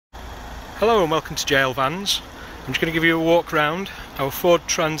Hello and welcome to JL Vans. I'm just going to give you a walk around our Ford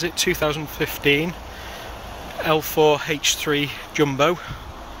Transit 2015 L4 H3 Jumbo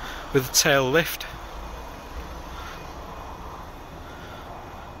with a tail lift.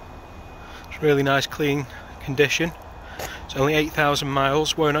 It's really nice clean condition. It's only 8,000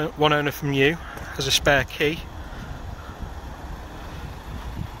 miles, one owner from new, has a spare key.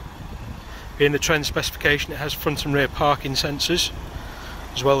 Being the trend specification, it has front and rear parking sensors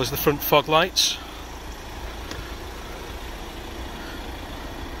as well as the front fog lights.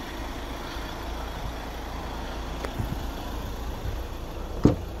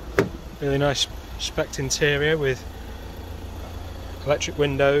 Really nice spec'd interior with electric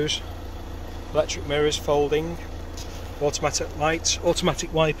windows, electric mirrors folding, automatic lights,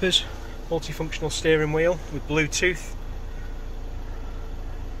 automatic wipers, multifunctional steering wheel with Bluetooth,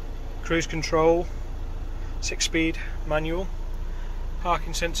 cruise control, 6-speed manual,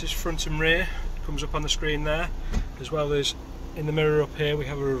 parking sensors front and rear, comes up on the screen there, as well as in the mirror up here we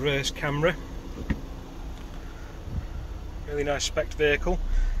have a reverse camera. Really nice spec'd vehicle,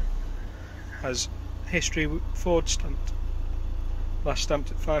 has history Ford stamped, last stamped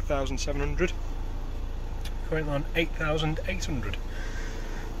at 5,700, currently on 8,800.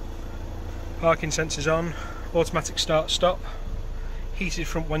 Parking sensors on, automatic start stop, heated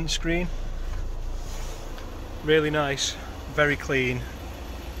front windscreen. Really nice, very clean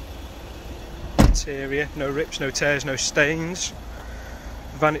interior, no rips, no tears, no stains.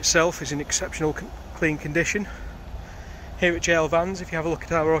 The van itself is in exceptional clean condition. Here at JL Vans, if you have a look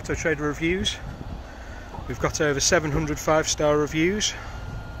at our Auto Trader reviews, we've got over 700 5-star reviews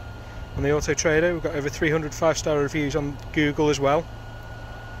on the Auto Trader. We've got over 300 5-star reviews on Google as well.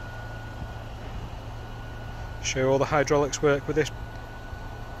 Show all the hydraulics work with this.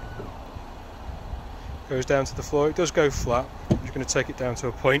 Goes down to the floor. It does go flat. I'm just going to take it down to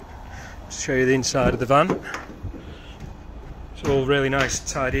a point to show you the inside of the van. It's all really nice,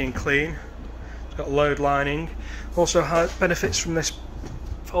 tidy and clean. It's got a load lining. Also benefits from this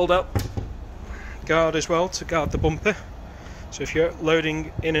fold up guard as well to guard the bumper. So if you're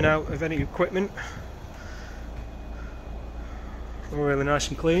loading in and out of any equipment, all really nice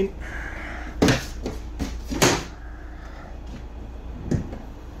and clean.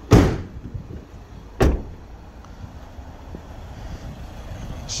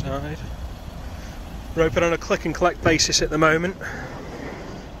 Side. We're open on a click and collect basis at the moment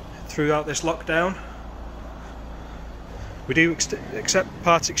throughout this lockdown. We do accept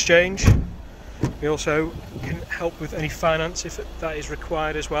part exchange. We also can help with any finance if that is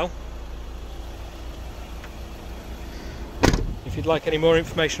required as well. If you'd like any more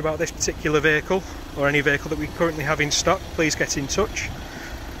information about this particular vehicle or any vehicle that we currently have in stock, please get in touch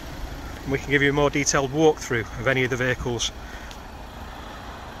and we can give you a more detailed walkthrough of any of the vehicles